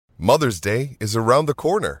Mother's Day is around the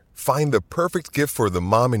corner. Find the perfect gift for the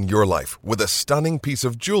mom in your life with a stunning piece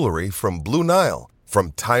of jewelry from Blue Nile.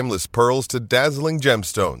 From timeless pearls to dazzling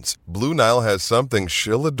gemstones, Blue Nile has something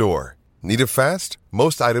she'll adore. Need it fast?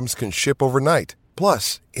 Most items can ship overnight.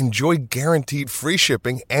 Plus, enjoy guaranteed free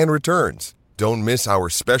shipping and returns. Don't miss our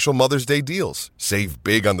special Mother's Day deals. Save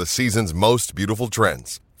big on the season's most beautiful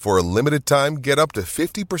trends. For a limited time, get up to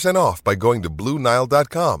 50% off by going to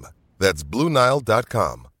BlueNile.com. That's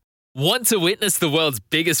BlueNile.com. Want to witness the world's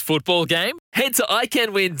biggest football game? Head to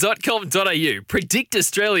iCanWin.com.au, predict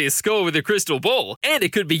Australia's score with a crystal ball, and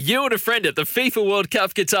it could be you and a friend at the FIFA World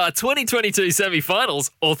Cup Qatar 2022 semi-finals,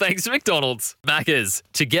 all thanks to McDonald's. Maccas,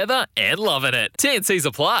 together and loving it. TNCs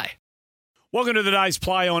apply. Welcome to the day's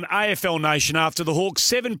play on AFL Nation after the Hawks'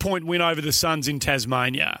 7-point win over the Suns in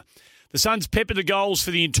Tasmania. The Suns peppered the goals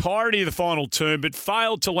for the entirety of the final term but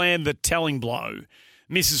failed to land the telling blow.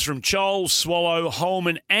 Misses from Chol, Swallow,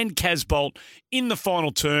 Holman and Casbolt in the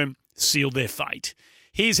final term sealed their fate.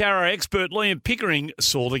 Here's how our expert Liam Pickering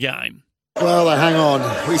saw the game. Well, they hang on.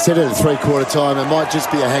 We said it at three-quarter time. It might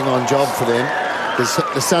just be a hang-on job for them.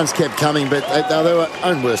 The Suns kept coming, but they were their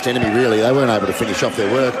own worst enemy, really. They weren't able to finish off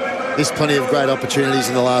their work. There's plenty of great opportunities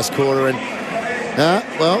in the last quarter, and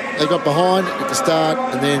they got behind at the start,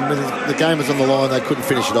 and then when the game was on the line, they couldn't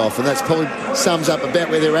finish it off, and that's probably sums up about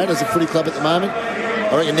where they're at as a footy club at the moment.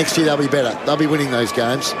 I reckon next year they'll be better. They'll be winning those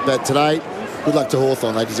games, but today, good luck to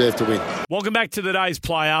Hawthorn. They deserve to win. Welcome back to the day's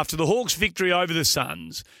play after the Hawks' victory over the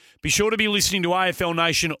Suns. Be sure to be listening to AFL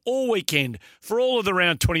Nation all weekend for all of the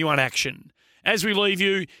round 21 action. As we leave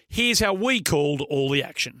you, here's how we called all the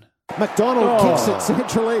action. McDonald kicks it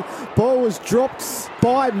centrally. Ball was dropped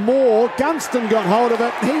by Moore. Gunston got hold of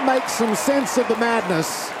it. He makes some sense of the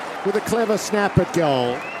madness with a clever snap at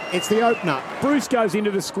goal. It's the opener. Bruce goes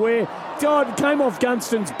into the square. God, came off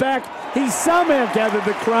Gunston's back. He somehow gathered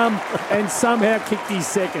the crumb and somehow kicked his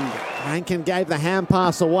second. Rankin gave the hand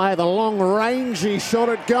pass away. The long rangy shot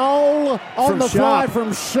at goal on the fly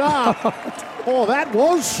from Sharp. Oh, that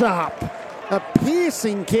was sharp. A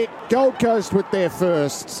piercing kick. Gold Coast with their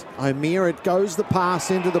first. O'Meara, it goes the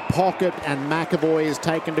pass into the pocket and McAvoy is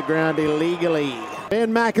taken to ground illegally.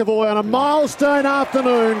 Ben McAvoy on a milestone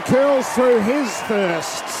afternoon curls through his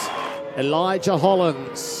first. Elijah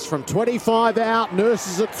Hollins from 25 out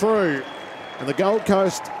nurses it through. And the Gold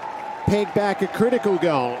Coast peg back a critical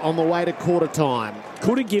goal on the way to quarter time.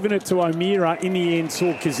 Could have given it to O'Meara. In the end,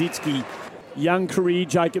 saw Kazitsky. Young career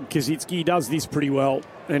Jacob Kazitsky does this pretty well.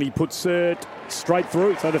 And he puts it straight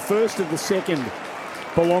through. So the first of the second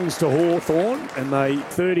belongs to Hawthorn. And they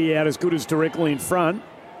 30 out as good as directly in front.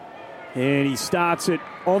 And he starts it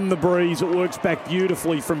on the breeze. It works back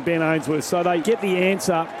beautifully from Ben Ainsworth. So they get the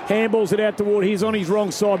answer. Handballs it out toward. He's on his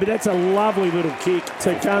wrong side, but that's a lovely little kick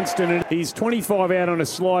to Gunston. And he's 25 out on a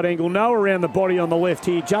slight angle. No around the body on the left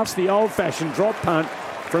here. Just the old-fashioned drop punt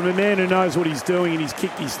from a man who knows what he's doing, and he's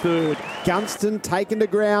kicked his third. Gunston taken to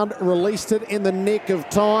ground, released it in the nick of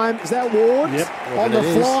time. Is that Ward? Yep. On the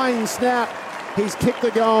flying snap, he's kicked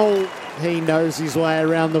the goal. He knows his way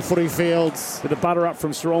around the footy fields. But the butter up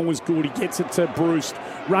from Strong was good. He gets it to Bruce.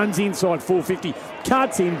 Runs inside 450.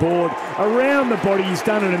 Cuts inboard. Around the body. He's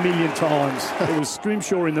done it a million times. It was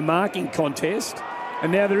Scrimshaw in the marking contest.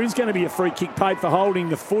 And now there is going to be a free kick paid for holding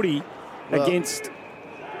the footy against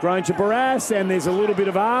Granger Barras. And there's a little bit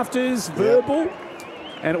of afters, verbal.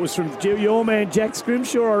 And it was from your man Jack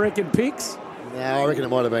Scrimshaw, I reckon, picks. No, I reckon it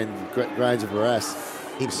might have been Granger Barras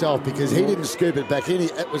himself because he didn't scoop it back in.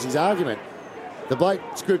 That was his argument. The bloke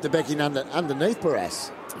scooped it back in underneath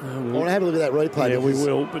Barras. I want to have a look at that replay. Yeah, we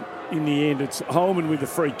will. But in the end, it's Holman with the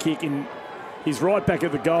free kick. And he's right back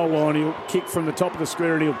at the goal line. He'll kick from the top of the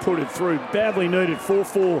square and he'll put it through. Badly needed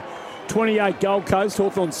 4-4. 28 Gold Coast,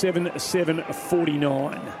 Hawthorn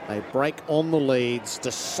 7-7-49. They break on the leads,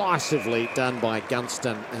 decisively done by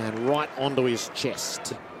Gunston and right onto his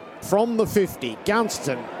chest. From the 50,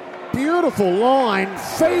 Gunston, beautiful line,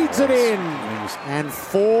 feeds it in. And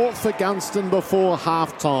 4 for Gunston before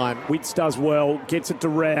half-time. Witts does well, gets it to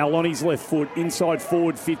Rowell on his left foot, inside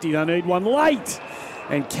forward 50. They need one late.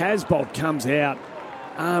 And Casbolt comes out,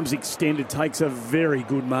 arms extended, takes a very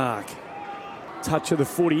good mark. Touch of the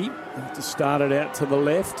footy, to start it out to the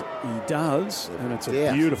left. He does, and it's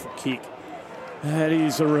a beautiful kick. That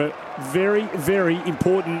is a very, very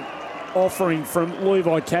important offering from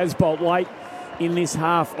Levi Casbolt late in this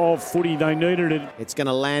half of footy. They needed it. It's going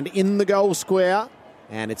to land in the goal square.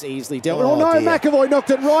 And it's easily dealt with. Oh, no, dear. McAvoy knocked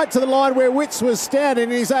it right to the line where Witts was standing,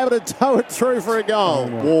 and he's able to tow it through for a goal.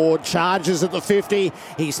 Ward charges at the 50.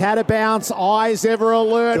 He's had a bounce. Eyes ever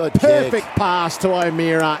alert. Good Perfect kick. Pass to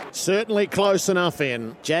O'Meara. Certainly close enough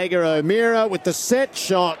in. Jagger O'Meara with the set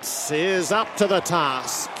shots is up to the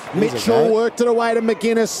task. Mitchell worked it away to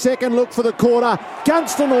McGuinness. Second look for the quarter.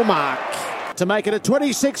 Gunston will mark to make it a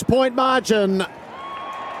 26-point margin.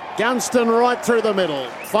 Gunston right through the middle.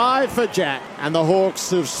 5 for Jack. And the Hawks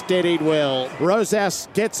have steadied well. Rosas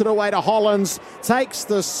gets it away to Hollands. Takes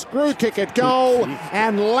the screw kick at goal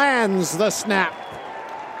and lands the snap.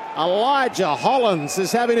 Elijah Hollands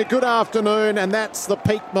is having a good afternoon, and that's the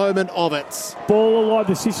peak moment of it. Ball alive,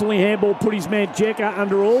 the Sicily handball put his man Jekka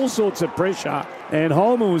under all sorts of pressure. And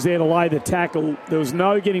Holman was there to lay the tackle. There was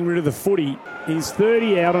no getting rid of the footy. He's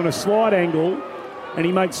 30 out on a slight angle, and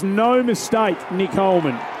he makes no mistake, Nick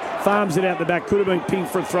Holman. Farms it out the back, could have been pinged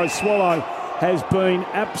for a throw. Swallow has been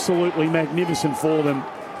absolutely magnificent for them.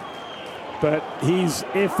 But his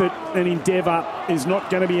effort and endeavour is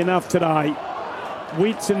not going to be enough today.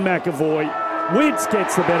 Witts and McAvoy. Witts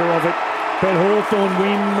gets the better of it, but Hawthorn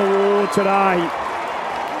win the war today.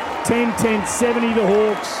 10-10-70 the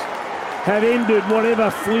Hawks have ended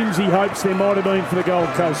whatever flimsy hopes there might have been for the Gold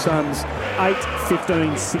Coast Suns.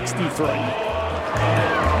 8-15-63.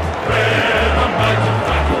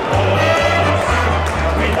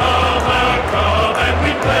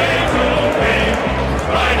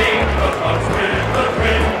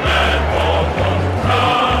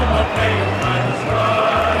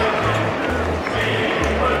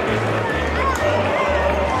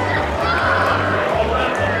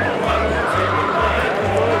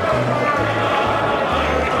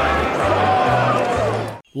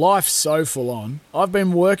 Life's so full on. I've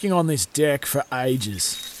been working on this deck for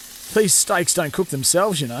ages. These steaks don't cook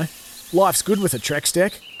themselves, you know. Life's good with a Trex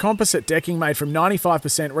deck. Composite decking made from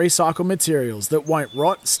 95% recycled materials that won't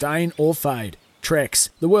rot, stain or fade. Trex,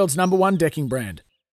 the world's #1 decking brand.